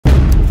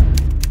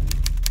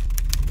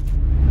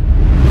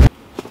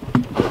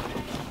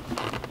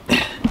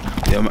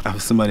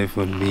have somebody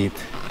for meat.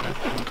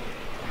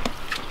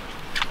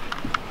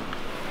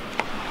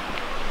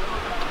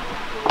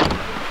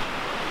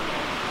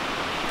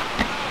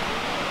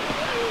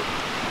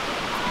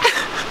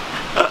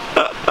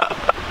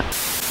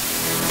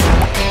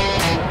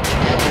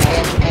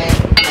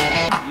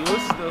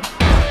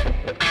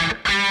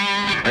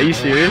 Are you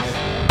serious? Who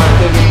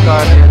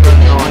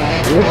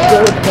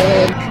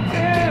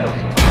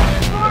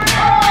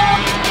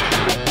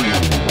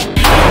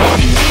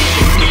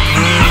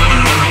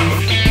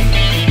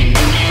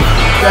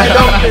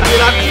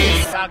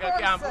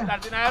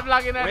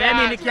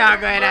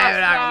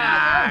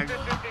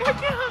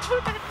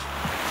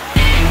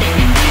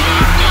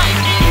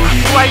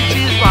I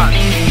cheese balls?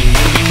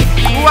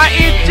 Who I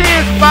eat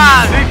cheese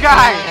balls? The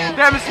guy.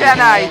 Them say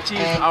I eat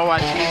cheese. I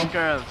want cheese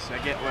girls. I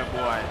get my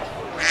boy.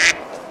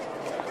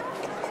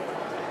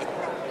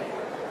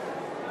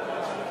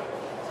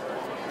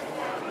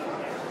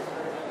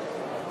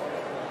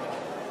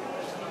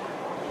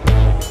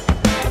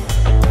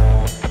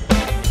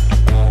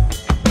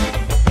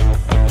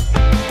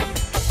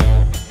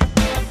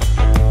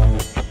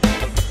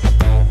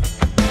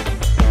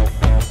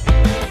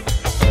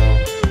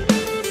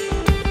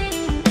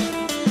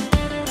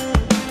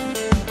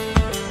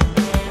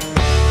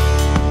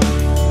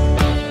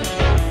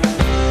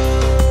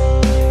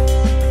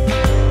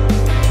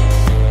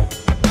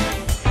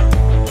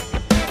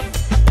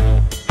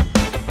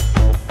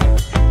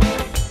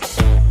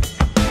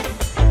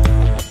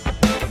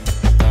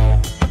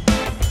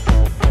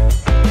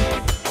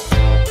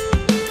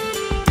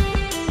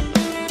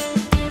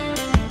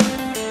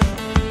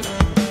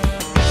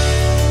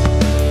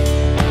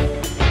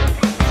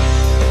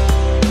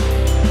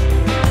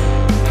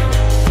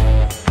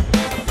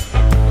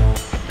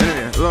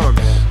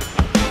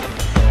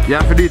 You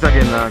have to do it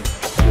again, dog.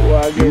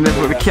 You never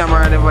put the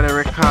camera never the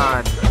record.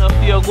 I don't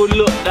feel good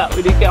look that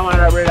with the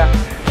camera, brother.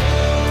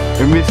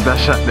 You missed that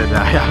shot there,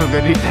 dog. You have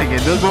to do it again.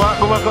 Just walk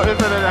back up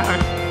this other dog.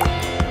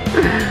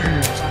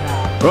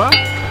 What?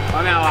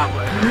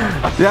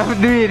 You have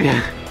to do it.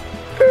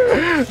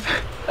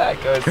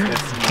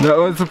 That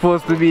was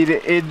supposed to be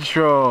the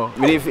intro.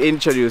 We need to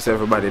introduce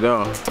everybody,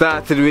 though.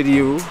 Started with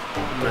you.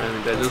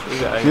 Man, that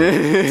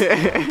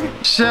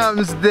just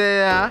Shams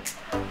there.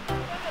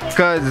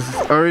 Cause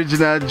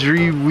original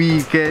Dream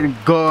Weekend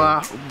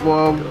go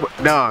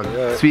dog.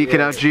 Yeah,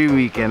 Speaking of Dream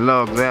Weekend,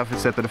 look, we have to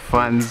set to the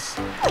fans.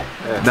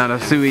 Down the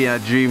Sui a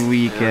Dream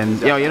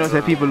Weekend. Yo, you know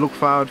say people look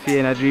forward for you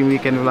in a Dream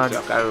Weekend vlog.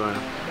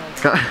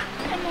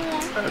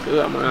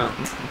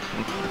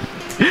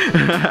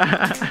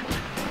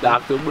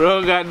 Dr.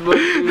 Bro got both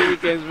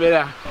weekends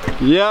better.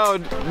 Yo,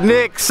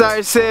 Nick,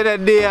 sorry say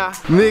that there.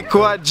 Nick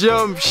what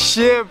jump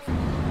ship.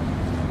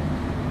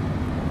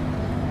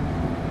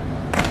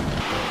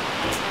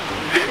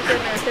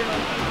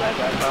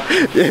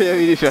 Yeah,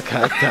 we need to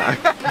can't talk.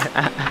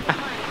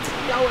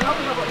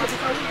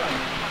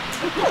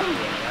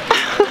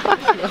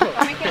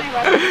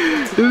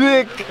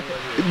 Nick,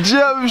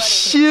 jump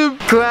ship,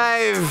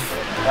 Clive.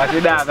 That's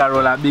the dog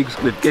roll a big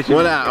split. Catch him.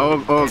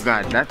 Oh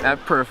god,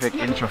 that's perfect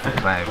intro for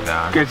Clive,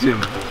 dog. Catch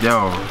him.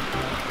 Yo.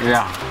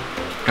 Yeah.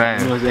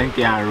 Clive. No, they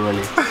can't roll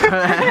it.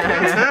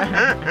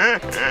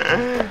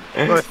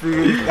 What's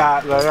the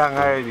start wrong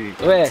already?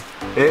 Where?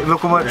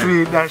 Look how much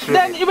we dash.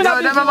 Then even if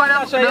you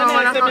dash,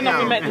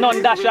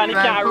 none dash and he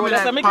can't roll it.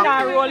 So me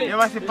can't roll it. You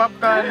must see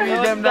popcorn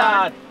with them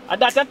that.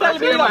 That's a tell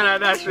me that.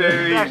 Dash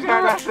very.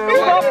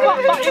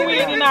 But you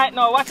win tonight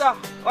now. What's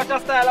your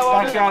style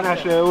of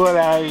Dash very.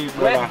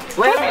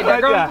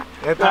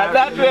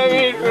 That's where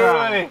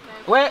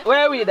we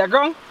Where we? The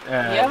ground?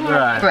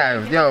 Yeah.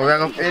 Clive, yo, we're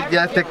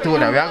gonna take two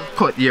now. We're gonna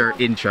cut your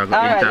intro.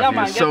 Right,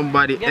 interview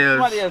somebody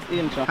else.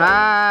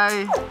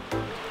 Hi.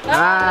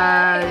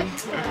 Hi.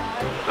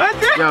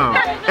 Yo,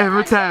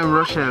 every time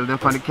Rochelle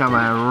up on the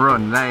camera and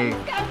run, like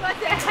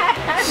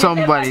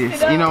somebody,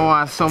 you know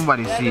what?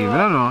 Somebody see him. I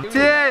don't know.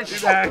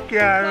 Tish!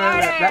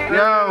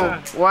 Yo,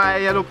 why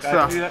you look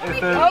so?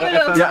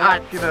 You're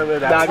hot.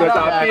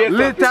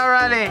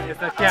 Literally.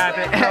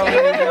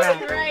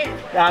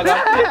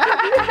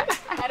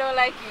 I don't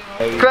like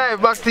you. Clive,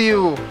 back to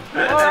you.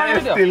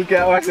 Still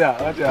can't watch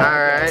that.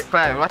 Alright,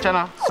 Clive, watch out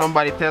now.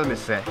 Somebody tell me,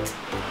 say,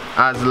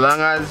 as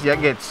long as you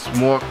get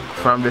smoke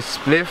from the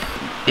spliff,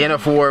 you don't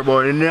have to worry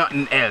about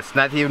nothing else,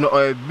 not even the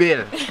oil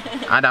bill.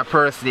 And that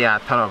person there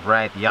turn up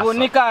right, yes. Oh,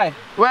 Nikai.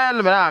 Well,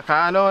 I don't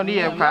call no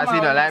name because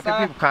you know, like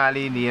people call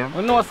his name.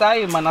 We know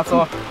say man,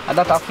 so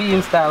that's a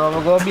film style.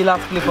 We go build a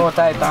spliff out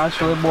it and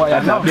show a boy.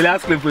 Bill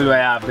and Spliff will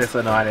have this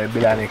one and then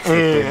Bill and next.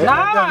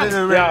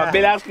 Yeah,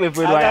 Bill and Spliff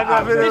will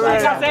have this one.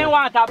 This nigga say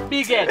want a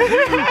big head.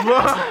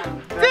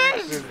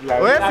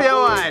 Where's your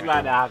one?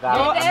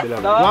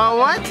 One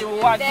what?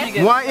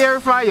 One ear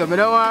for you, I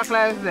don't want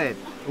Clive say it.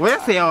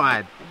 Where's your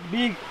one?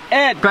 Big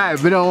head.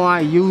 Clive, we don't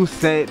want you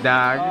say it,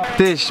 dog.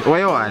 Tish, what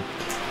you want?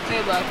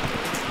 Playback.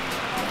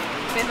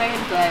 Say like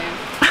him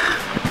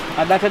Clive.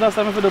 And that's enough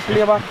time for the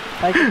playback.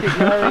 Like you take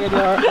your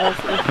radio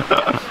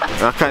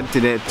or a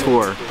continent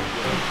tour.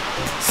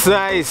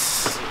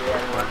 Size.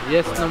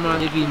 Yes, no man,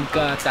 TEVIN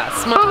Carter.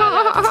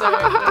 Small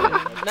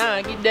circle.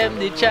 Now give them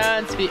the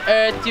chance to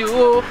hurt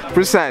you.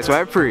 Precise,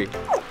 why free?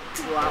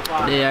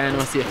 They are no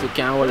see if you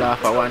can hold off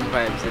for one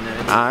vibes in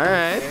there.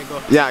 Alright.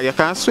 Yeah, you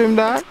can't swim,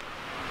 dog?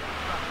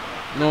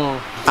 No.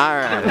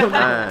 Alright.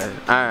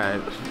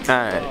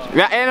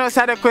 Yeah, you know,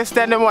 so the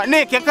question no more.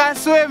 Nick, you can't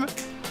swim?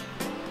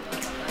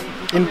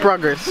 In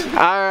progress.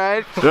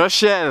 Alright.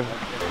 Rochelle,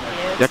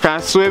 you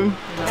can't swim?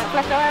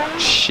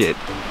 Shit.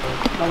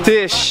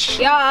 Tish,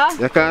 Yeah.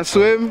 you can't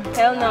swim?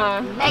 Hell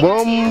no.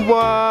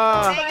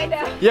 Bomba!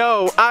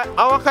 Yo,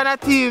 what kind of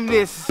team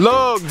this?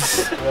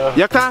 Logs,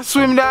 you can't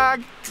swim,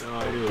 dog?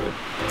 No, you would.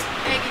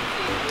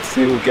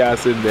 See who can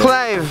swim there.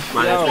 Clive,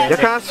 you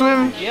can't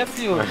swim? Yes,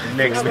 you.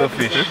 Next to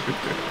fish.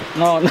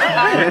 No, no.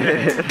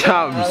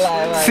 Comes.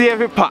 See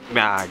every pack,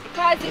 dog.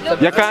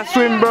 You can't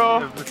swim,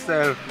 bro?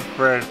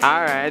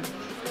 Alright.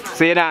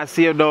 So you don't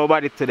save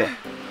nobody today?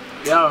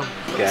 Yo.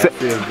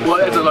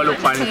 What is it going to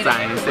look on the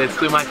sign? It says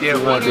swim at your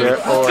own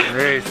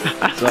risk.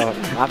 So,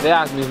 after you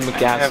ask me if I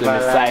can swim,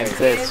 the sign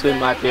says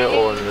swim at your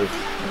own risk.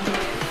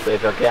 So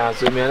if you can't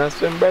swim, you don't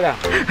swim, brother.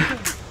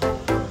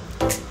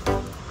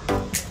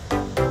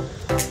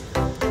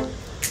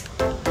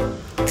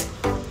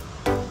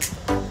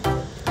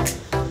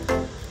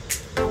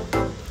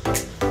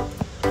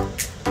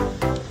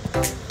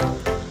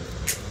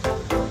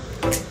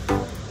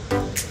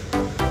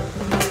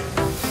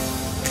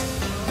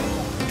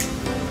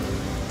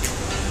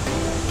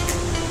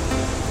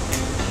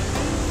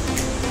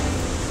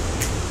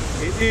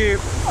 Deep.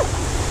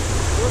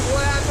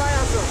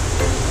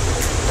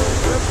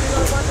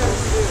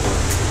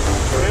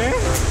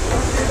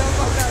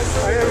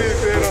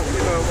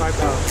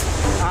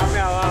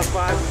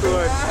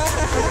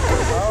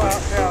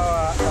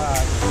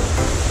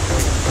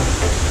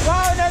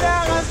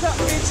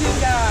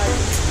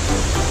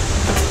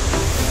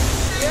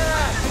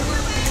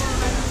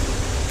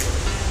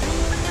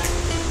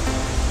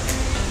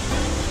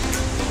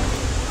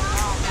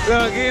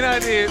 Look, in a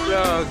deep,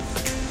 look.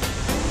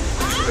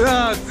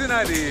 Look, in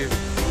a deep.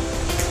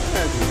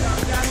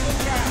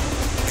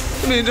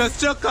 I mean,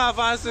 just chuck off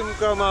and swim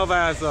come over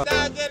here, so.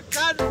 Get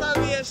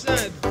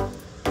confirmation.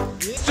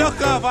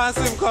 Chuck off and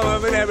swim come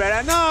over there,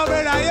 brother. No,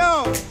 brother,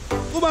 yo.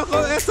 Go back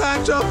up Esther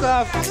and chuck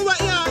off. Go back,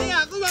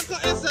 yeah, go back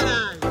up Esther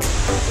now.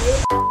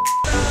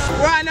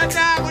 Go on, no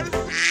dog, what the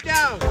f***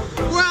 down?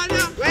 Go on,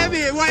 no. Where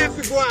me, where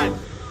you go on?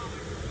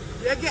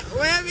 You get,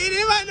 where me,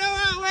 you might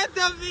know where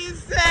to be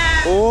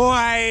said.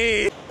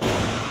 Why?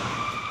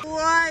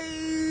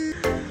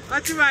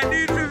 What you might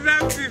do to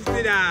vlog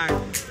 50, dog?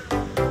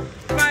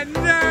 My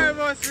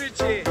nervous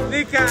Richie.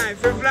 Nikai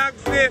for vlog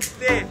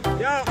 50.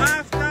 Yo,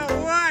 after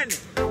one.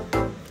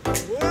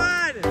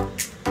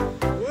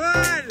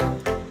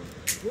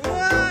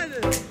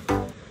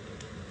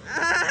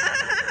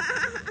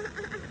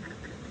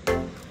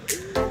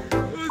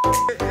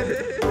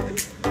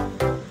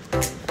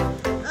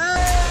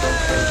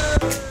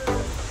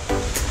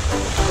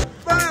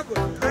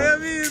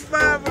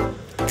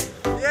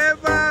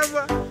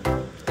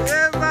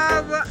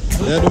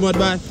 Yeah, do mud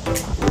bath.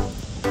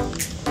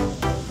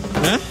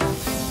 Huh?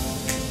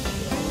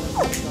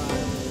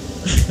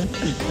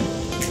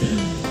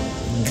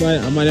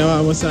 I'm going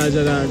to massage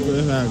that.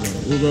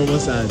 We'll go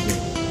massage.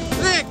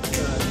 Rick!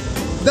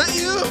 That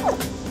you?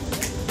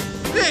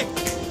 Rick!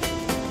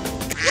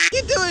 What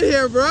you doing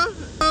here, bro?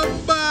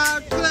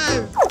 Clive!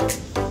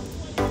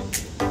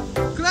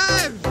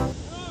 Clive!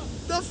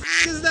 The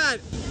f is that?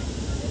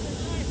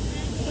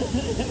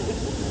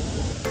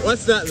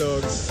 What's that,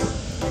 Logs?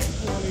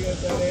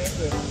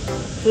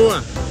 For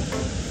what?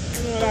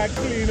 You know, like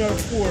clean up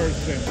pores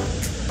then.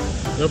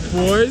 The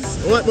pores?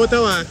 What about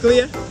the one?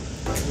 Clear?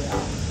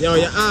 Yo,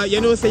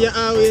 you know, say you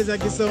always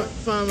like some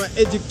form of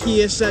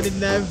education in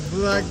that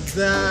vlog,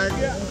 dog.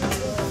 Yeah.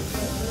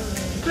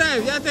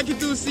 Clive, you're taking it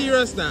too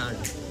serious, dog.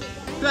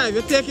 Clive,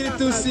 you're taking it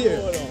too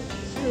serious.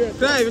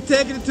 Clive, you're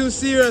taking it too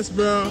serious,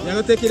 bro. You're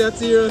gonna take it that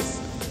serious?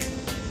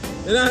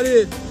 You know what I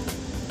mean?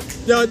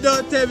 Yo,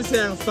 don't tell me say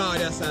I'm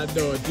father, so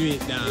don't do it,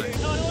 dog.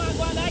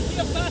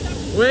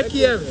 Where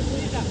cave?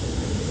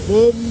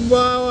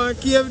 Bomba,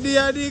 cave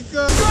dia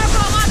diko.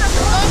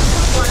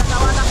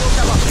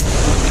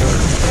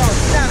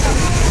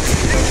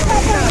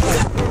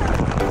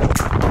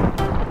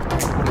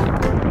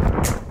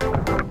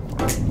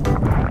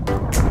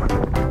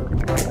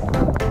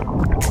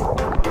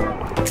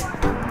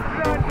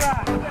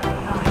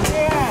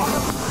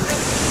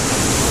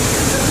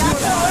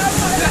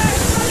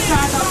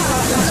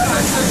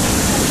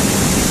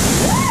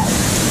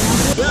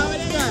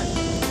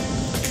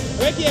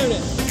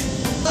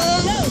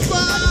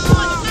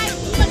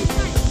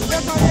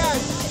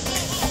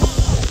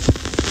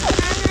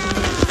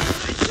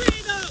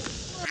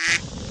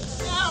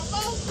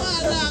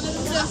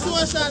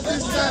 Social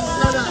distance,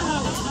 brother.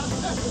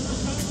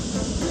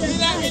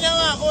 We don't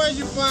want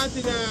orgy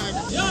party, dog.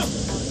 Yo,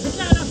 we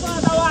can't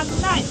afford the one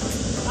night.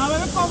 And when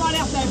we come on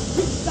there, say,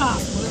 quick stop.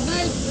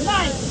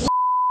 Night.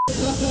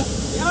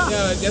 Yo,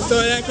 just so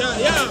you can.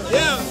 Yo.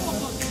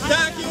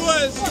 Talk your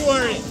whole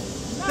story.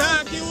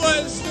 Talk the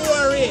whole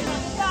story.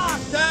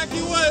 Talk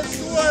the whole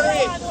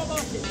story.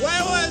 Why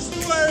whole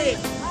story?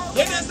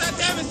 You just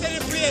tell me say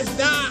the place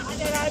dark.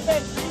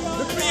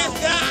 The place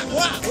dark.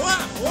 What?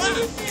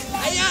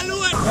 Are you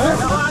alone?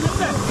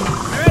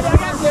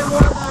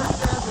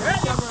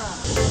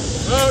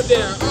 Out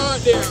there.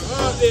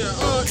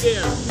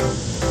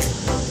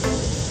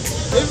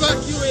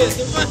 Evacuate,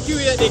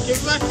 Nick,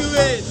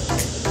 evacuate.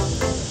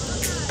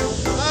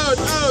 Out.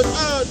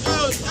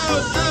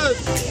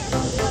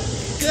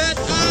 Get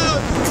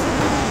out.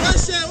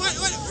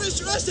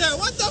 Russell,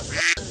 what the f***?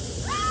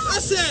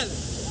 Russell,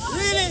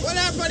 really? What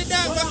happened for the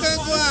dog back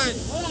and go on?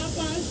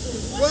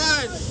 Go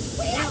on.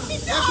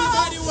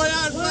 Everybody will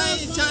on by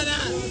each other.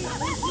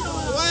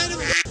 Why the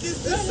f*** is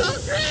this so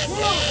crazy?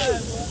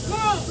 Go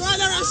on,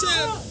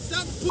 Russell.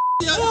 Stop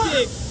p***ing your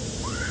dick.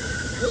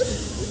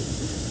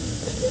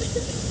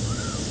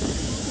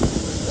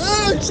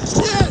 Oh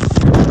shit!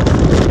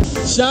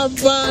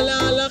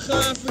 Shambhala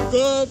half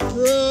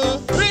GoPro.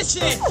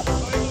 Richie!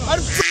 How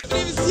the f***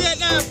 believe you see it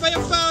now? Fire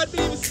forward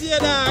believe you see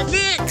it now.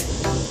 Nick!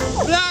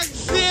 Black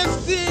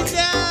 50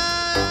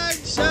 dog!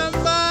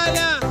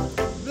 Shambhala!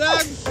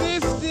 Black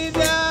 50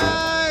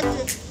 dog!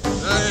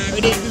 Alright, we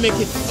need to make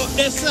it up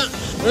there, sir.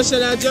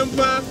 Russell, I jump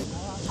off.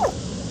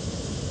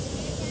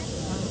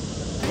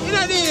 You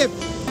know deep?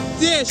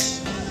 Dish,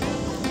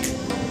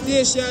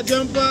 you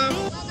jump off.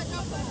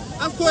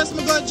 Of course,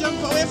 I'm gonna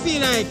jump off. What you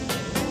feel like?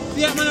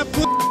 Feel like I'm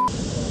put.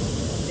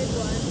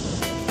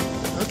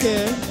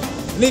 Okay.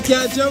 Nick,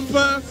 you jump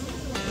off.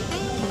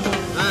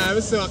 Alright,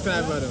 we saw a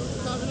climber though.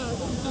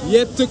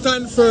 Yet to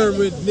confirm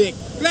with Nick.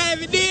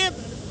 Climb it deep.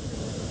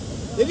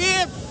 You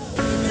deep.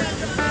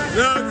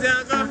 No,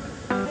 Tiago.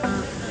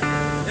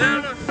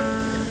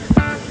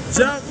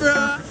 Jump,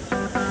 bro.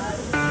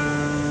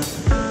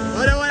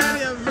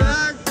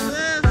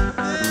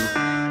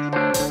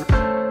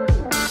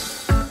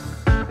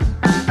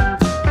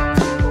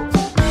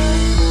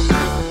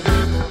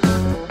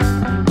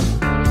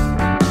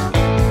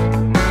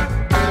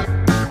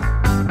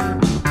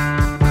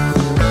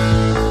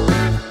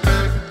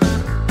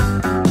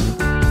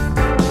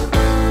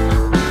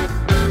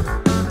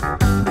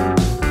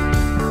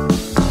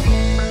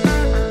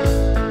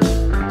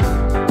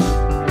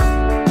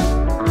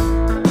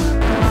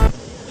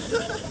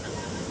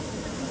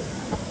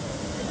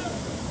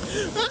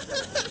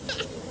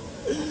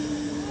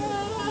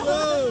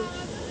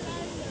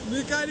 We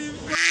can't even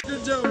the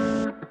jump.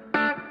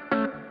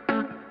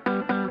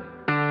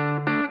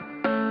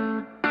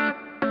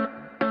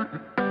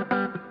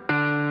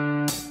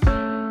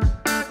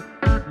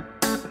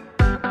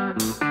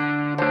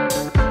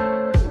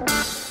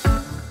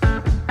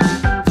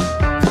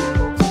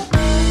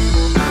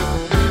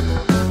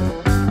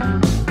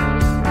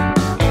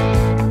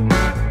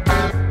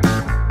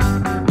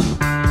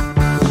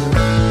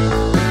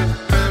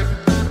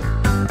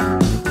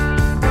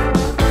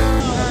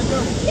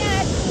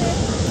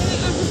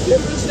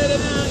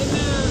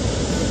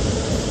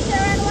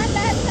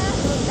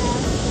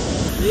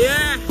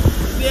 Yeah,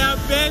 they are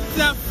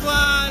Benta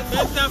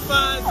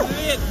fans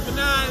lit, but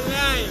not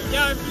lie.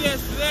 Yo,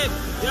 place lit.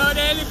 Yo,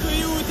 the little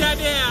youth are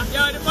there.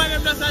 Yo, the man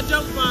them just a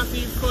jump off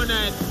in fun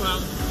night,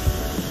 fam.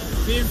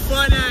 In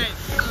fun night.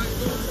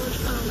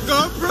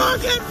 Go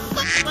broken.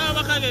 How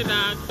much are they,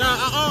 dog?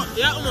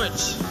 Yeah, how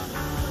much?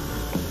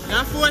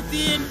 You're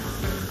 14.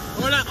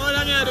 How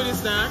long you do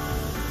this, dog?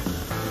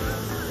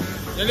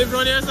 You live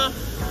around here, sir?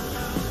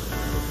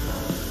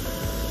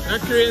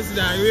 That's crazy,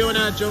 dog. We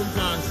wanna jump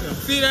off, so.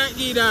 See that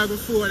key dog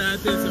before that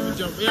I tell you to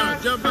jump. Yeah,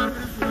 jump off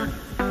with the phone.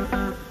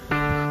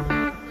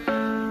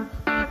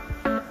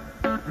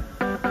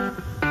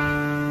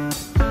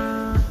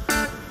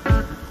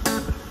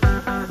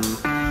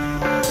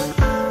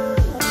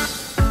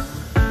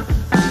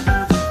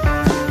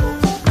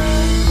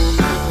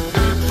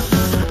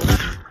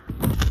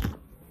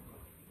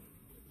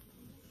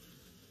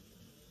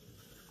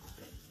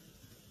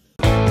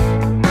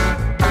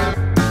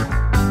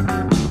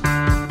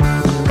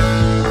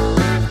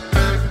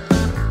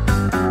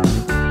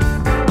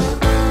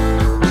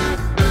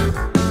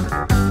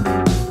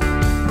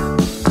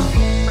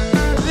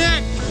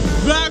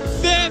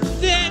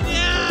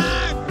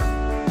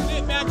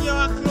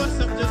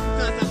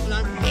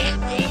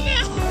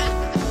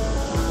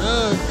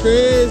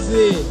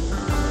 Crazy.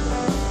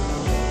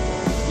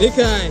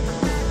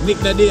 Nick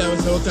the day I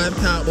was so can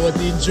talk about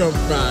the jump,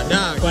 bro.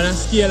 Dog, on a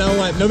scale of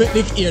 1, no make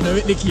Nick here, no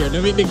make Nick here,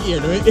 no make Nick here,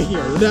 no make Nick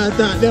here. You don't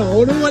talk there,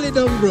 how do you want it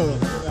done, bro?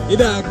 You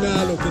dog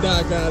now look, you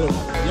dog now look.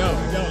 Yo,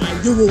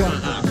 and you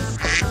want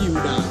f you,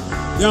 dog.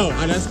 Yo,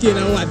 on a scale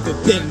of 1 to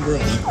 10, bro.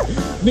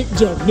 Nick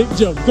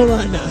jump, come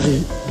on now.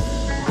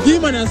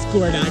 Give him a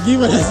score now, give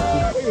him a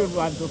score.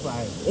 1 to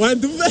 5. 1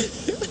 to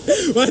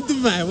 5? 1 to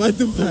 5, 1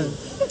 to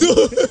 5. 2.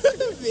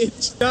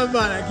 Bitch. Come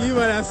on, give him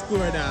a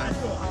score now.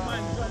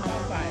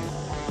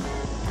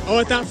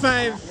 Out of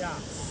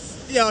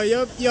 5? Yeah.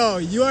 Yo,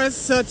 you are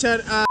such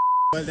an ass,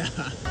 brother.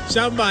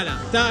 Shambhala,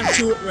 talk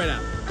truth, brother.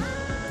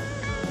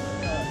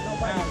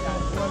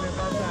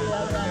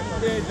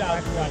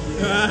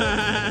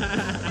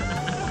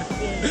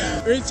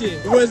 Richie,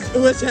 who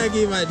was trying to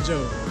give him a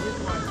job?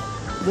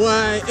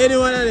 Boy, any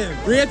one of them.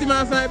 Rate him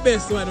off my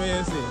best one, what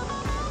you say?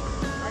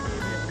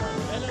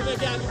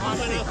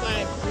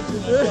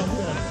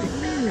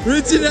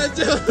 Richie that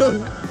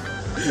job.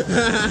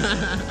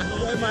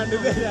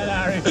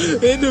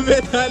 He do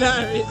better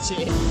than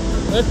Richie.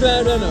 What's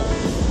that now?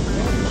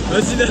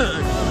 What's it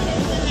done?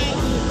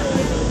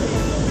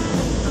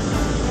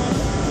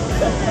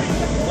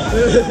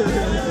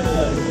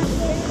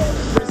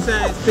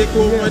 Precise, take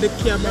over the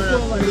camera,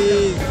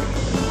 please.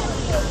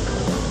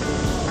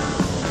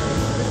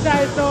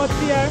 Precise out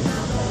here.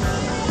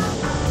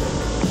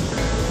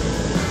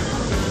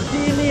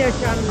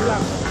 D-Nation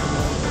Black.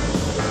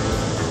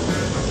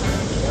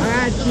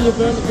 Alright,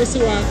 people, let's see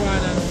what's going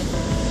on.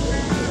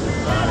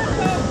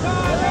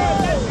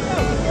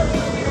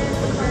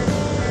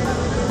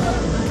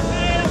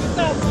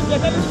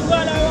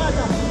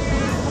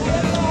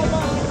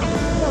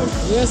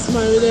 Yes,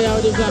 man, we lay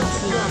out the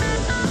vaccine.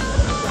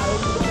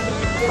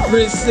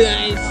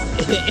 Precise.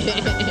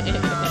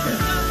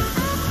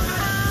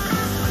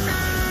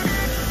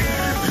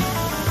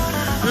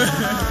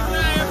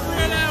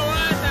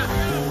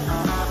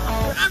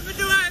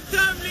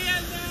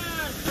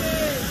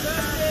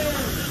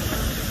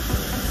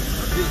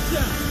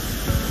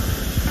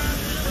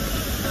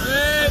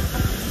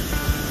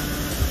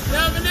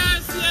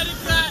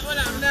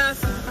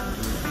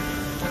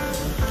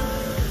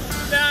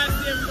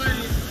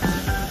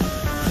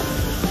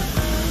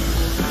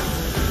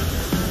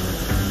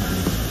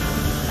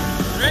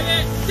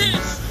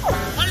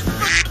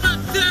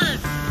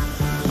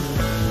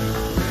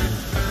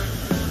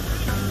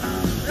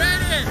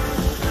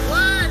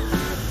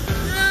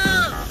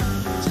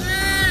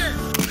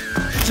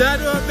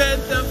 Shadow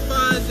Benta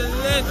fans and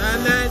let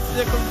and nice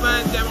second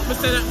fans. I'm going to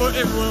say that about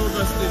everyone with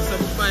us this,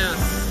 some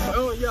bias.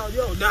 Oh,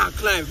 yo, nah,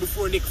 climb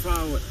before Nick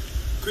forward.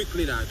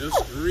 Quickly now, just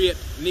rate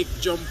Nick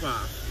jump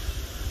off.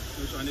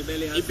 Which one the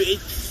belly has?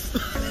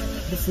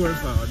 Before he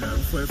forward now,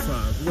 before he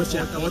forward. Watch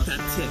out, what that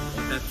 10,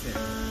 what that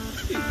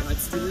 10.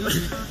 What's still not?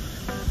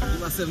 You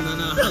must have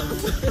none of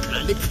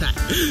the cat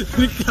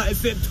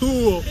said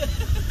 2.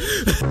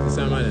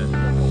 Somebody.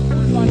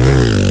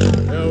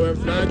 Yo, we're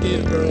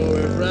vlogging, bro,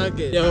 we're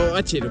vlogging. Yo,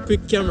 watch it, a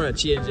quick camera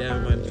change, yeah,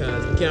 man,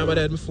 because we can't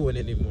bother my phone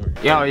anymore.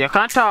 Yo, you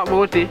can't talk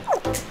about it.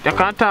 You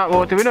can't talk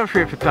about it. We don't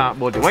free to talk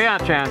about it. What you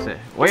trying to say?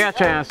 What you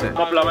trying to say? A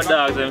couple of my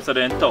dogs, them so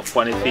they're tough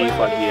on the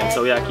FIFA game,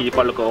 so we have to keep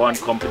a look at one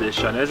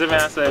competition. You see me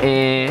I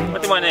say?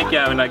 What the man ain't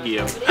can't win a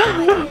game?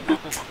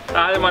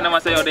 All the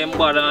man say, oh, them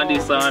bad and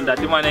this and that.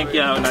 The man ain't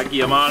can't win a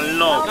game. All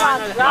no.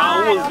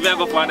 And Wolves, we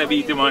go for the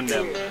beat him on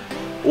them.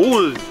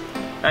 Wolves.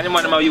 And the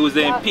man use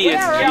them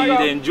PSG,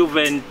 then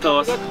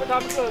Juventus,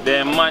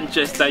 then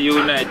Manchester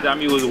United, them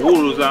use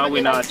Wolves and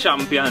win our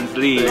Champions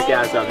League. You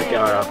can't have the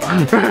camera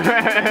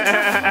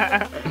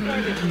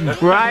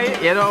for.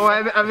 Right? You know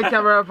why I have the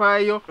camera for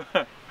you?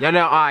 You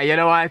know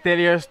why I tell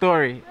your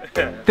story?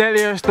 Tell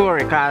your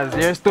story, cause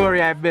your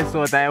story I best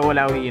out I all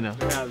away, you know.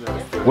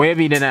 What you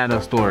mean no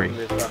story?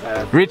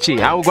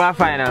 Richie, I will go to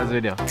finals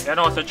with you. You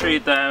know it's a 3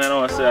 times, you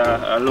know it's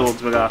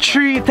Logs.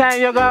 3 times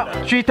you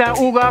got? 3 times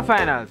who got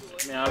finals?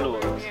 Yeah,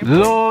 Logs.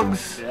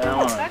 Logs?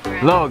 Yeah,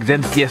 man. Logs,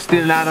 and you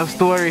still not a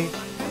story?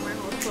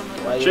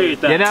 3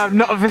 times. You don't have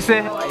nothing to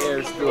say?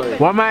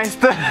 What my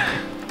story?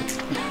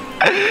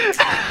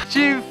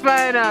 3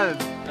 finals.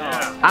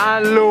 Yeah.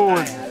 And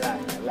Logs.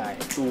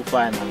 2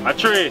 finals. A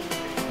 3.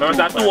 Remember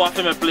that 2 off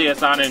in my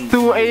place and then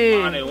 2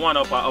 and then 1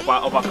 up a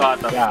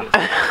quarter. Yeah.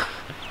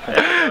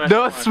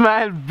 Don't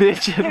smile,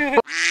 bitch.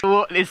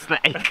 What this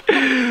like?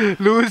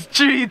 Lose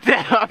 3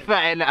 times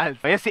finals.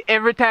 You see,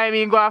 every time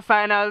he go to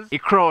finals, the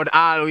crowd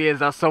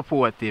always are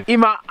supportive. He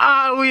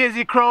always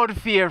the crowd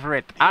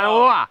favorite. And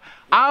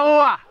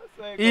what?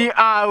 He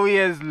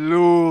always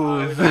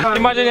lose.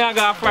 Imagine you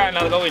go to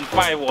finals go win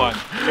 5-1.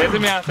 You see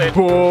me I say?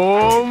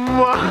 Boom!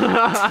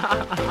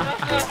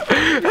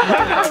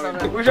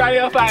 Which one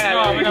you final? No,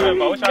 I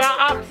remember. Which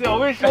one?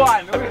 Which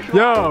one?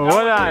 Yo,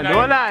 hold on.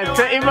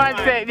 So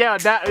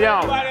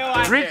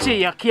Richie,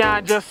 you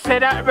can't just say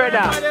that,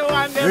 brother.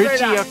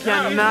 Richie, you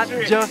cannot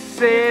just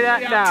say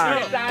that now.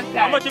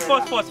 How much the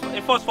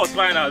first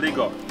final they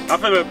go? How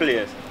many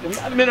players?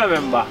 I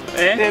remember.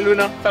 Eh? Tell you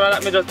now. So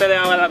let me just tell you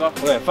how I go.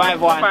 Wait,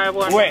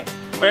 5-1. Wait.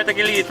 When you take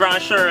a lead from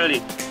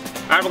Shirley,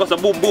 I'm going to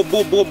boom, boom,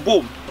 boom, boom,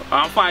 boom.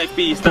 And 5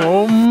 pieces.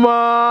 Boom!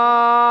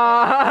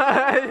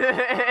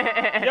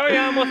 Yo,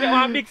 you must get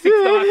one big 6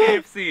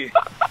 KFC.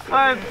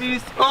 5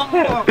 pieces.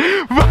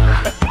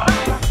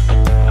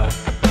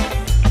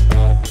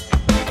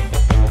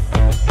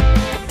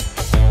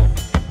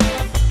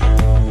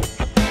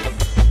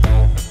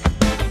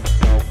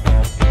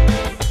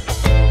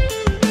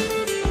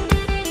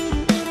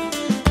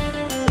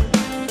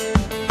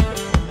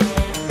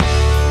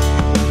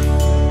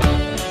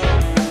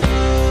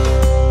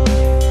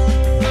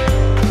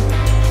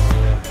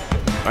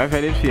 I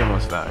feel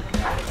famous like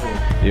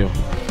yo.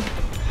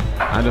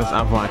 I just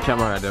have one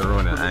camera that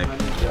running like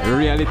the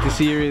reality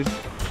series.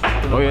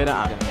 Oh yeah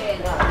that.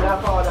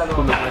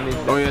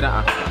 Oh yeah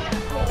that.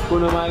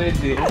 Kuno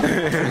manage it.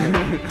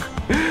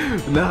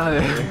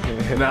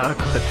 Nah,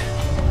 cut.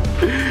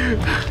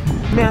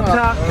 Man,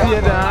 talk to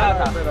you,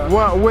 dog.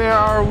 Where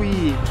are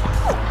we?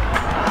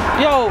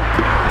 Yo,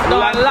 no,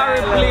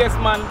 Larry place,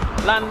 man.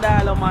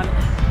 Landalo, man.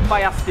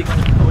 Fire stick.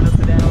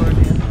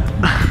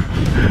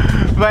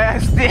 Fire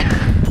stick.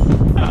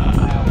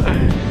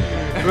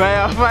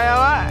 Fire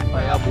what?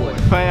 Fireboard.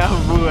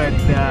 Fireboard,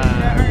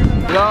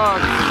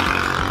 dog.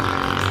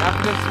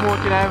 After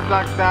smoking, I have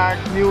Black Dog,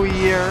 New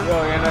Year.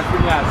 Yo, you're not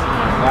too last,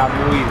 man.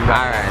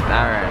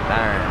 Alright.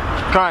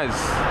 Cause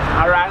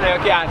alright, now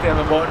you can't tell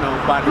me about no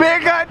bad. we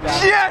got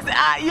just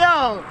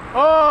yo!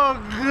 Oh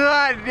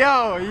god,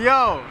 yo!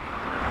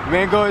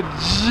 We go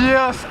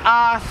just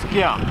ask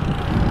you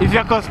if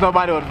you cuss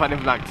nobody out for the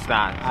vlog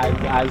start.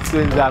 I'll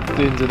twins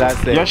with that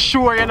say. You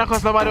sure you're not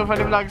cuss nobody out for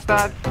the vlog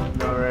start?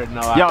 No, right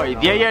now. Yo, you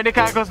hear the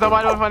can't cuss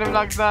nobody out for the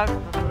vlog start?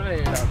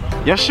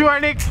 You sure,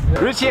 Nick?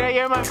 Richie, you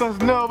hear man cuss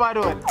nobody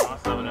out?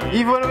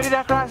 Even when we did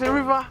across the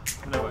river?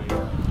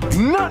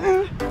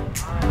 Nothing?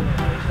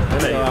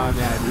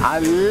 I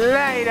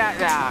like that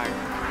dog.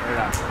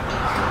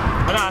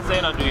 I'm not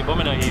saying I do it, but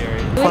I'm not here.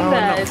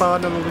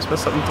 Found them, whisper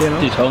something to you, no?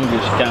 She's hungry,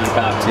 she can't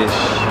talk.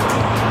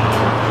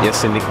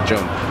 Yes, Nick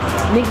jump.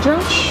 Nick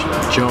jump?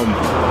 Jump.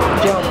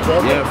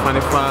 Yeah, funny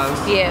falls.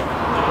 Yeah.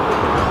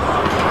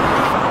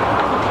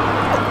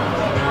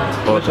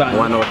 But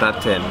 1 out of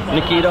 10.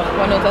 Nikita?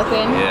 1 out of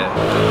 10? Yeah.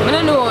 I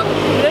don't know. I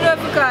don't know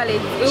if you call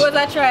it. It was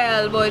a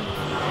trial, but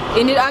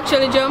you did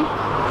actually jump.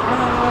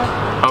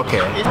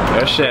 Okay.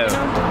 Rochelle.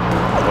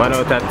 1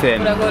 out of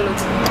 10. I'm gonna go look.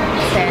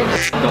 10.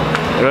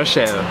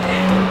 Rochelle.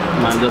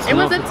 Man, just It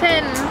was a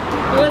 10.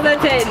 It was a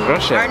 10.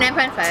 Rochelle. Or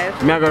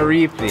 9.5. Me I go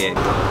replay it.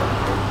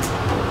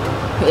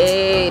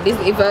 Hey, this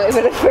if I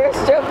the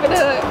first jump in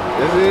the.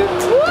 Is it?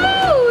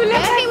 Woo!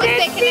 Look He was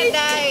taking a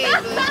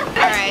dive.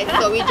 Alright,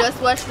 so we just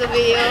watched the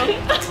video.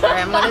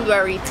 Alright, I'm gonna do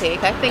a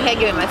retake. I think I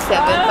give him a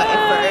 7 for it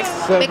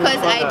first.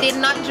 Because I did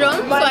not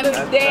jump. So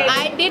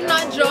I did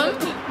not jump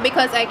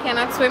because I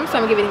cannot swim, so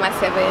I'm giving him a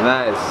 7.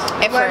 Nice.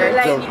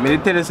 Effort. Me they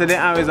tell you so they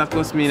always have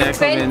cost me in the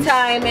Spend comments.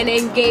 time and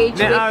engage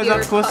They with always your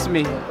have cost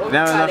me. They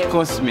always have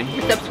cost me.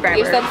 Subscribers.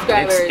 Your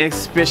subscribers.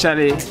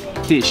 Especially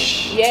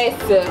Tish. Yes,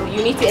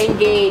 you need to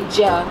engage.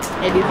 I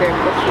deserve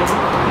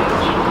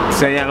the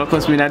So you're gonna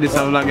cost me that this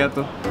vlog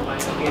too?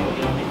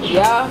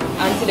 Yeah,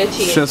 until the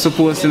change. So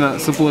supposed to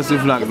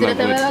vlog not good.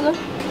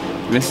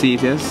 Me see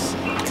it, yes. I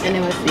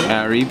never see it.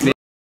 Replay.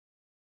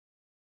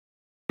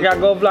 You gotta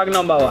go vlog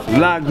number what?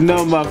 Vlog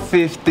number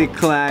 50,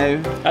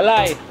 Clive. A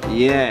lie.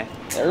 Yeah.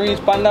 Reach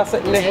panda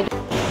setting there.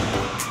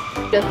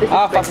 Just this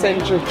Half a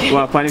century.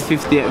 What, on the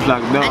 50th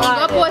vlog? No. And you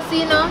go post,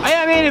 you know?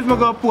 I mean if I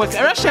go post.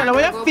 Rochelle,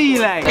 what you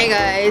feel like? Hey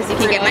guys, you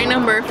can get my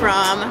number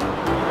from.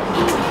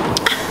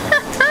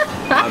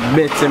 I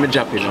bet me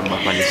drop your number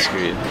on the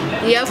screen.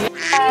 Yep.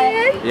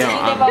 Yo, I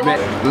bet.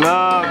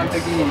 Love.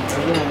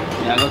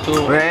 Yeah, go to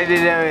Ready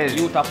there is.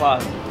 Utah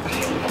Falls.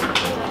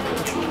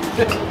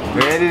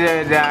 Ready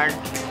there, dog.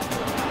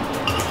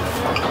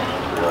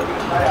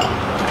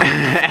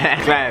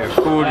 Clive,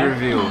 food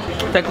review.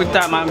 Take the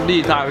time and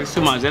beat her with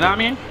swimmers, you know what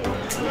I mean?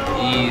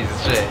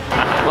 Easy.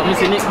 But I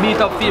see Nick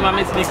beat up film and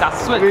I see Nick a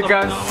sweat. We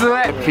can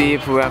sweat.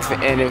 People have to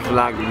end the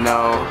vlog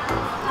now.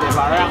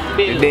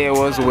 The day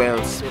was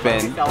well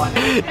spent.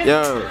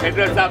 Yo,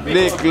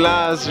 Nick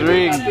last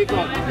ring.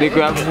 Nick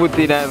have put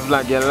in that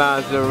vlog, your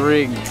last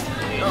ring.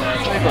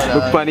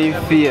 Look on his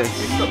face.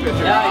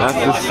 That's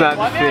the sad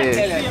face.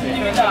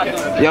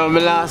 Yo, my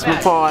last my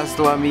power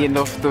store mean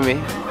enough to me.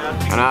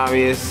 And I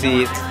always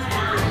see it.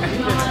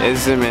 You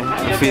see me?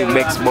 I feel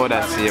vexed about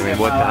that, see me.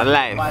 But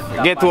alive.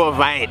 Get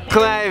over it.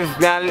 Clive,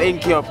 I'll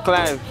link you up,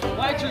 Clive.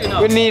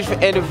 We need for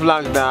any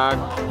vlog, dog.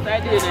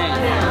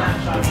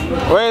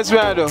 Where is we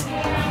at though?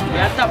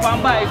 Ice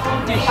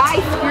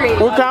cream.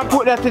 We can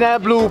put that in our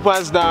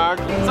bloopers, dog.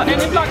 So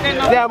any vlog then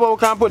now? Yeah, but we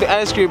can put the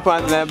ice cream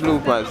part in our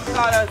bloopers.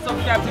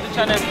 Subscribe to the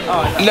channel.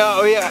 Oh,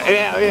 No,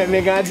 yeah,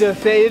 me can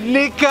just say it.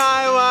 Nick,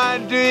 I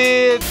want to do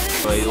it.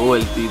 the whole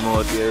team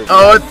out here.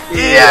 Out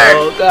here.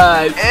 Oh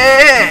God.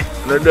 Eh.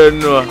 No, don't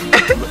know.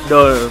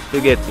 Don't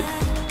forget it.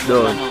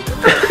 Don't.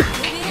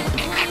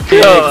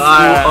 Yo,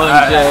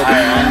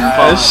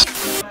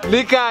 200.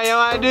 Nika, you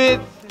want to do it?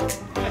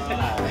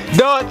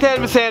 Don't tell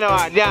me say no,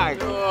 dog.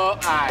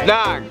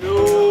 Dog.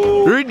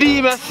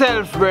 Redeem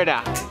yourself,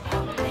 brother.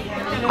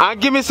 And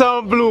give me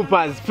some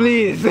bloopers,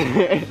 please. Let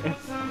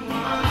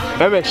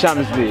me make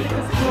Shams do it.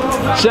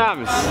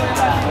 Shams.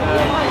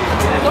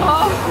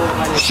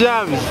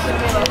 Shams.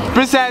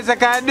 Precise, I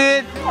can do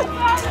it.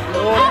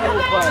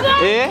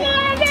 Eh?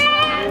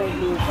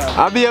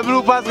 I'll be a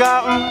bloopers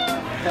guy.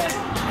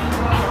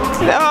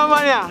 Yeah,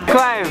 man, yeah.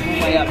 Clive,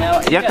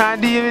 you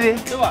can't deal with it.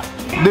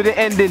 Do the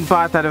ending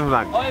part of the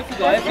vlog.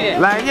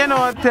 Like, you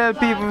know, tell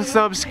people to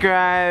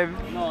subscribe,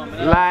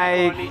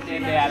 like.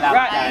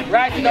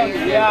 Right down.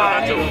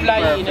 Yeah, to fly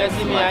in, you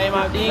see me, I'm a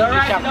the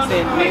English accent.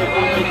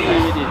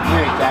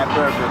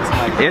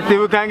 You think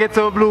we can get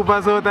some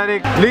bloopers out of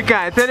it?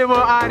 Lika, tell them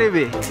about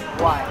RDB.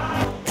 Why?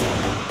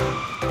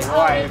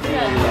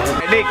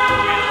 Nick,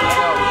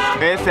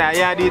 yes sir,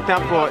 you do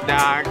top out,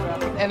 dog.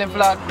 Any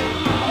vlog?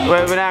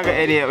 Well, we're not gonna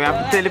edit. We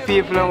have to tell the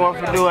people what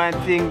to do and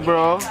think,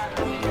 bro.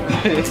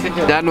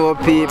 That know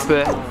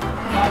people.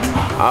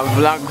 A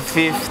vlog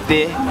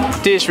 50.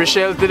 Tish,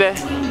 Rochelle today?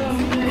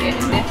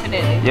 Yes,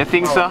 definitely. You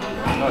think so?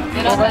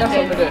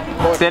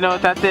 10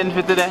 out of 10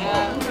 for today?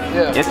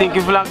 Yeah. You think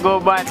if vlog go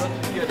bad? Of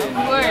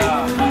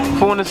course.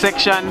 Phone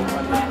section?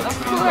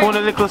 Phone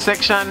little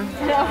section? Of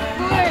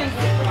course.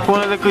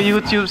 Phone little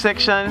YouTube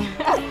section?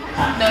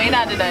 No, you're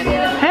not doing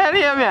that. Hell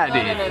yeah, me I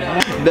did.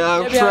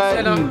 Dog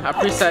frightened. A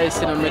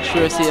precise, make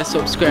sure you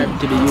subscribe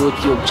to the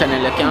YouTube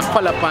channel. You can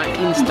follow up on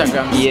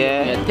Instagram.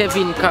 Yeah.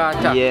 TEVIN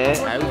Carter. Yeah.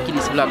 I will kill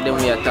this vlog them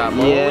we are talking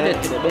about. Yeah. We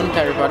to the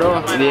Benta River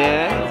though.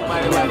 Yeah.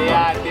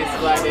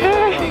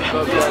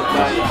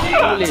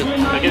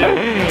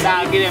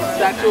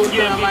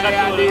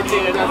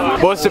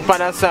 Boss up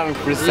on a song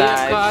precise.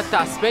 Yeah,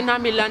 Carter. Spend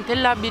 $1 million,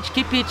 tell a bitch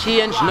keep it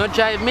change. No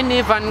drive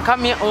minivan,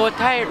 come here out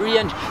high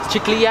range.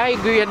 Strictly high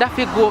grade, that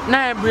fi go up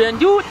now brain.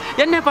 You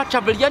never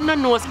travel, you no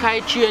know sky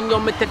train. You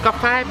me take a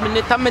 5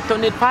 minutes and me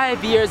turn it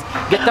 5 years.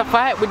 Get a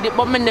fight with it,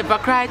 but me never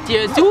cry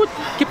tears. You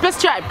keep a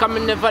stripe, come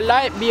me never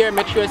like beer.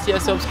 Make sure you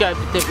subscribe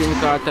to TEVIN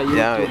Carter YouTube.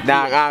 Yeah,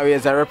 dog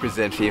always a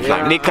represent for you.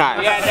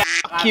 Nikai.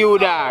 Q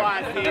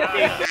dog.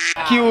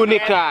 Q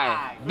Nikai.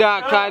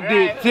 Dog can do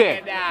it.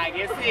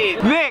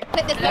 Nick,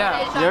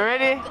 you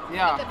ready?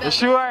 Yeah. You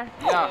sure?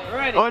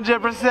 Yeah.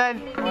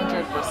 100%?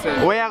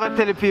 100%. What you gonna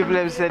tell the people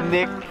them say,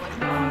 Nick?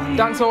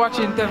 Thanks for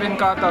watching TEVIN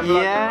Carter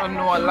vlog. Yeah. Don't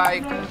know,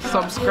 like,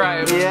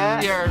 subscribe, Yeah.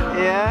 share,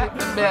 Yeah. hit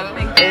the bell,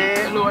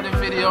 below the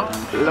video.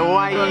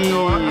 Why?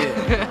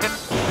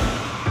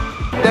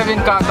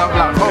 TEVIN Carter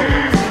vlog. Oh.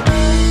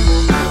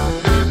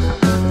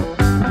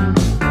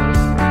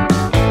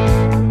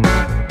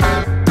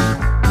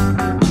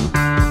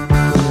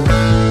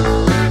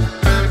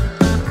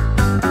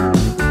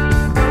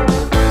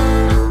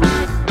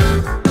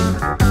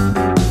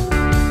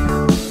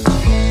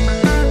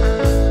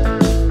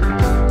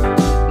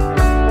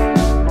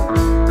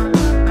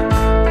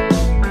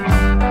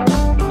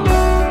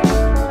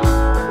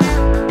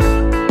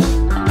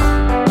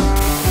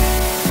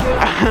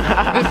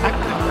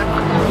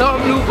 No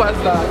bloopers,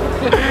 dog.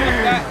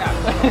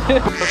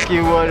 Fuck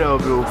you, what up,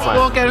 blue fan?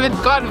 Spoken with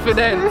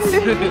confidence.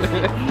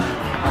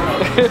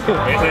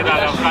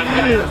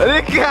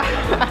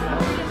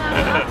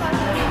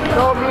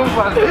 No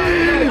bloopers,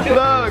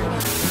 Dog.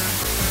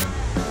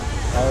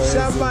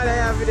 Somebody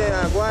have it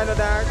there, go on the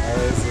dog.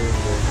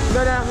 No,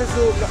 they have to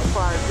zoom that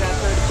far.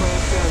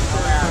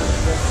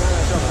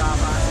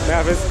 They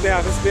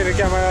have to spin the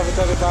camera every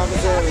time they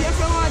If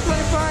you want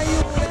 25 you.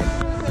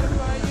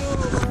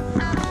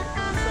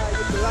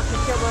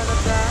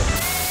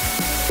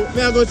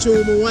 Me I go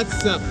through my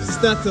WhatsApp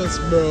status,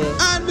 bro.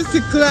 And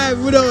Mr. Clive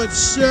without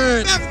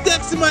shirt. I've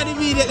texted him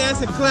immediately. I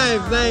said,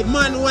 Clive, like,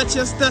 man, watch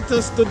your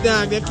status to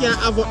dog. They can't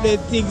have up their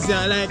things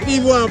here. Like, if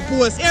you want to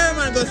post, every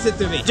man go say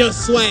to me,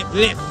 just swipe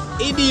left.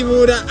 He didn't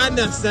even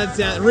understand,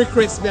 say,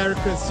 request me, I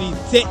request you.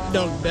 Take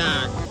down,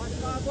 dog.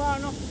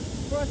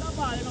 First of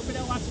all, you know, for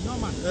watch no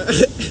man.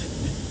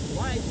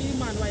 Why team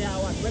man, why you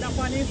watch? Whether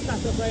on his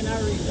status or in a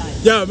real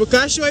life. Yeah,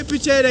 because show a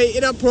picture, the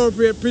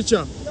inappropriate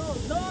picture.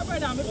 No,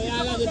 brother, I'm No,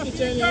 I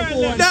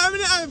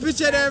don't have a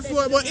picture of their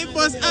phone, but it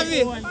must have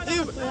it. No.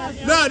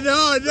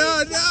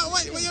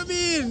 What you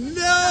mean?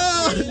 No.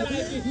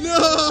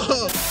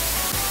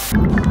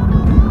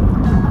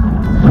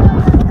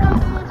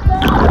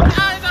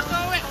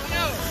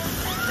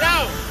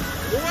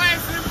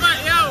 Wifey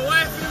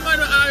man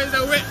always a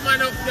wet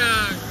man up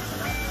dog.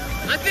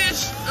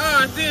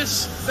 Tish,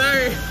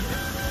 sorry.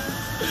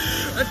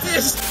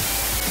 Tish.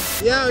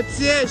 Yo,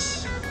 Tish.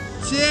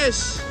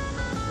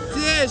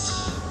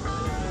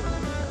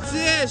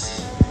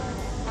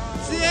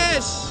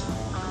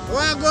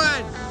 What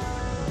going?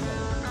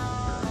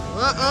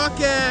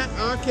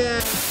 Okay.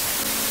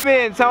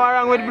 Man, so what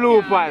wrong with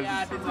blue pants?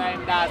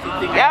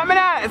 Yeah,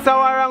 man, so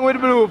what wrong with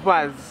blue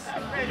pants?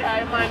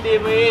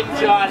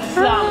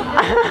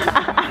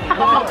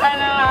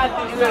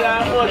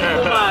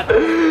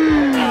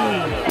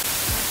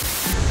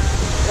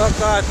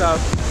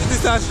 This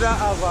is a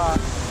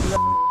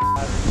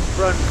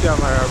front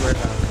camera,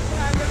 brother.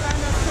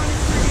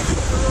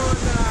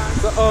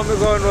 So all me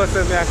going to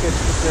say me I catch the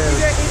sale. You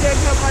take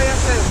care for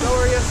yourself, don't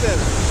worry yourself.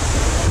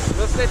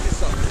 Just let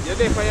this up. You're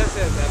there for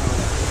yourself, I know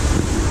that.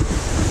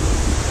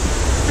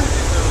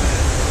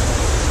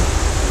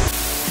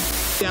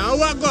 Yeah, I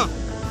want to go.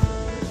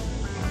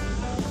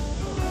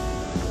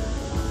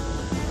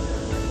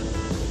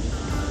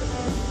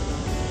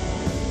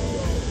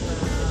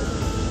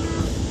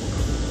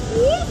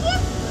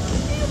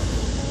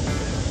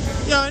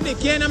 Yo,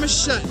 Nick, you ain't have a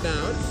shot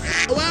now.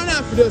 Why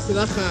not for this? I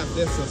have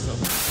this or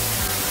something.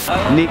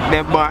 Nick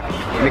the back,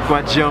 Nick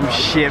was jump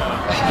ship.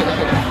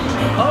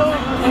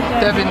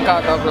 TEVIN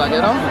Carter vlog,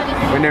 you know?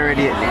 When they're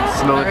ready, Nick,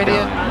 slow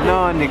down.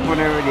 No, Nick, when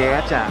they're ready,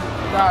 gotcha.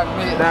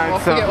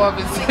 Dog, forget what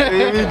we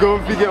say. We go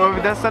figure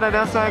out. That's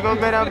why I go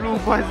get a blue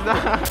pass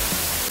now.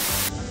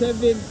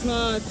 TEVIN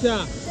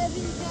Carter.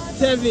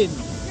 TEVIN.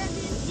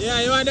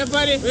 Yeah, you want the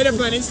funny? Where the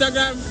funny?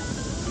 Instagram?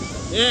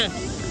 Yeah.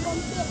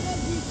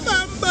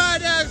 Bamba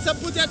dog, so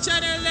put your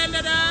channel in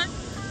there, dog.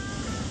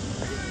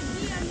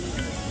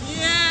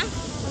 Yeah.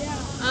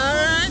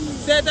 Alright.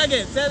 Say it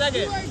again, say it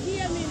again.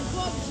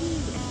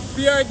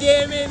 Pure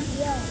gaming.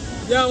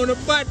 Yeah, on the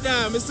bad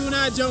dog. I soon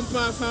I jump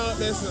off out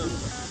there, son.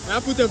 I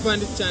put up on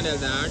the channel,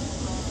 dog.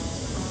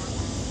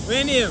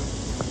 Where name?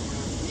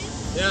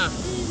 Yeah.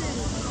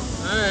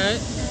 Alright.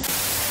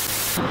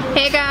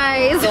 Hey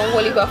guys! Don't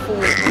worry about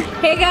food.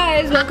 Hey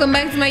guys, welcome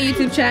back to my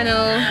YouTube channel.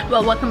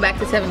 Well, welcome back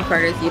to Seven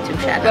Carter's YouTube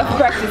We channel. have to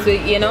practice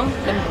with, you know,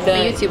 the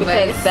YouTube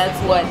because vibes. that's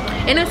what.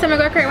 You know, some of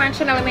our create one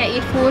channel when I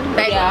eat food.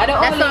 Like, Yeah, I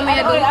don't that's only, what me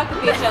I do. only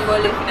occupation go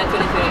live in a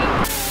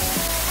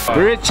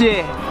 2020.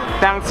 Richie,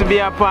 thanks to be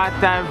a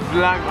part-time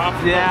vlog,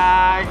 dog.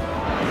 Yeah.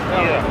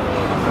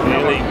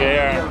 Really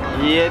there.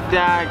 Yeah,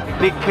 dog.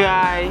 Big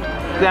guy,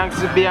 thanks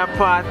to be a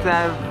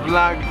part-time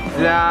vlog,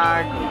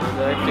 dog.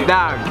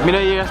 Dog, me know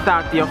you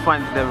start to your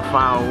fans them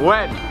from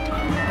when?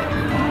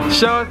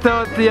 Shout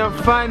out to your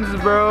fans,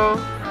 bro.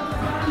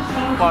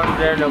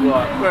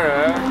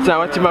 So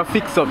what you ma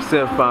fix up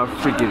self and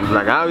freaking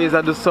vlog? I always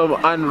do some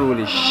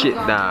unruly shit,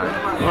 dog.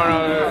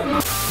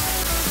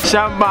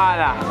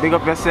 Shambhala, big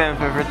up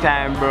yourself every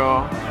time,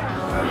 bro.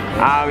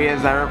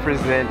 Always I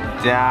represent,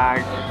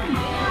 dog.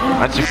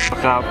 What you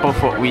fucking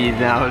puff up weed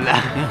now,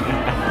 dog.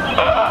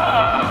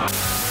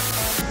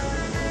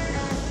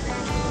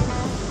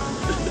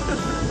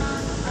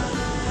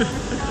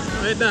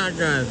 Where that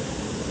guy?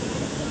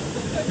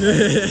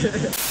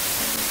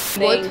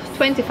 But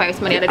 25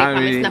 somebody other day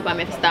from me snap and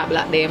me to start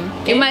block them.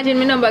 Imagine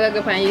me number go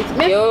up on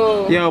YouTube.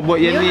 Yo. Yo,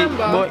 but your Your name,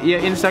 number. but your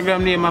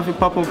Instagram name have to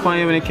pop up on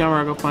you when the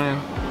camera go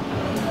on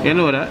you. You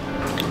know that?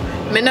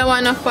 Me no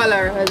want no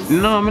followers.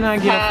 No, I'm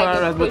not getting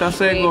followers, but I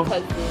say go.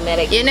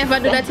 You never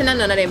do that in none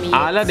of them.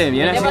 All of them,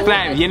 you know, see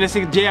Clive, you know,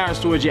 see JR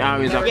Storage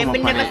always have You come up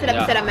on never it. said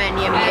up to my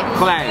name yet.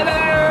 Clive,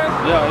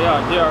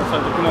 Yeah, they are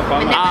starting to come up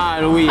on Me all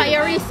the never. way. For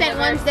your recent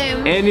ones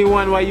them.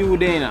 Anyone why you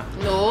there now?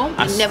 No,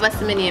 you never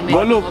see my name.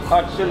 But look,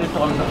 Actually,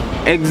 thunder.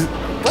 Exactly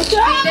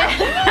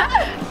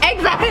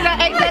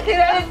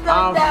that.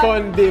 I'm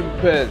fun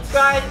dimples.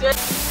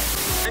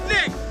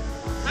 Nick,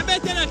 I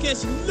bet you not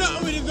catch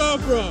nothing with the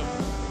GoPro.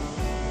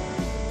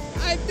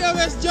 I don't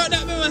just jump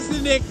that me was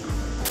the Nick.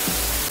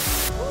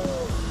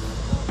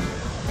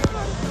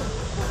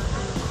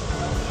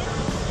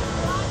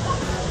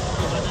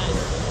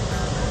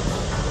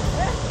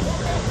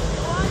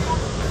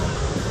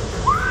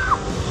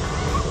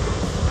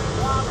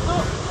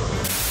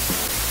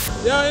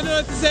 Yo, you know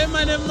what to say,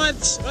 man, them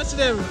match. Watch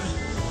them.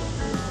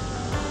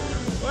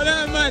 What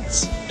a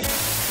match.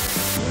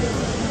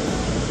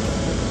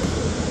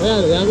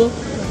 Yeah, there you go.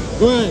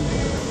 Go on.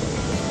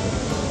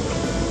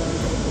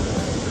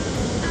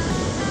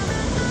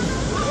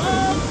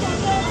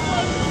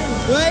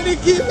 Why do you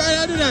keep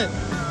trying to do that?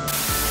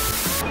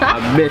 I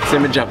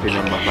bet me drop your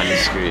number on the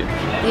screen.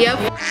 Yep.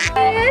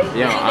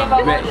 Yo,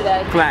 I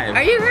bet. Clive,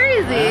 Are you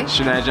crazy?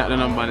 should I drop the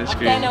number on the I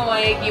screen? know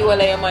why you will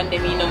your man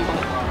them number.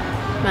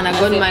 Man, a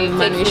gunman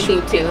man we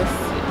shoot you.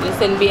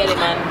 Listen, be a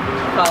man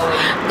forward.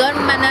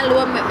 Gunman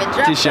alone make me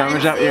drop. Tisha, I'm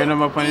drop your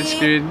number on the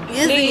screen.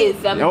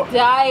 Please, I'm Yo,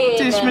 dying.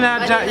 Tish, me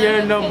not drop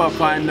your number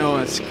on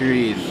the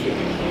screen.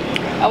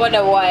 I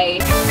wonder why.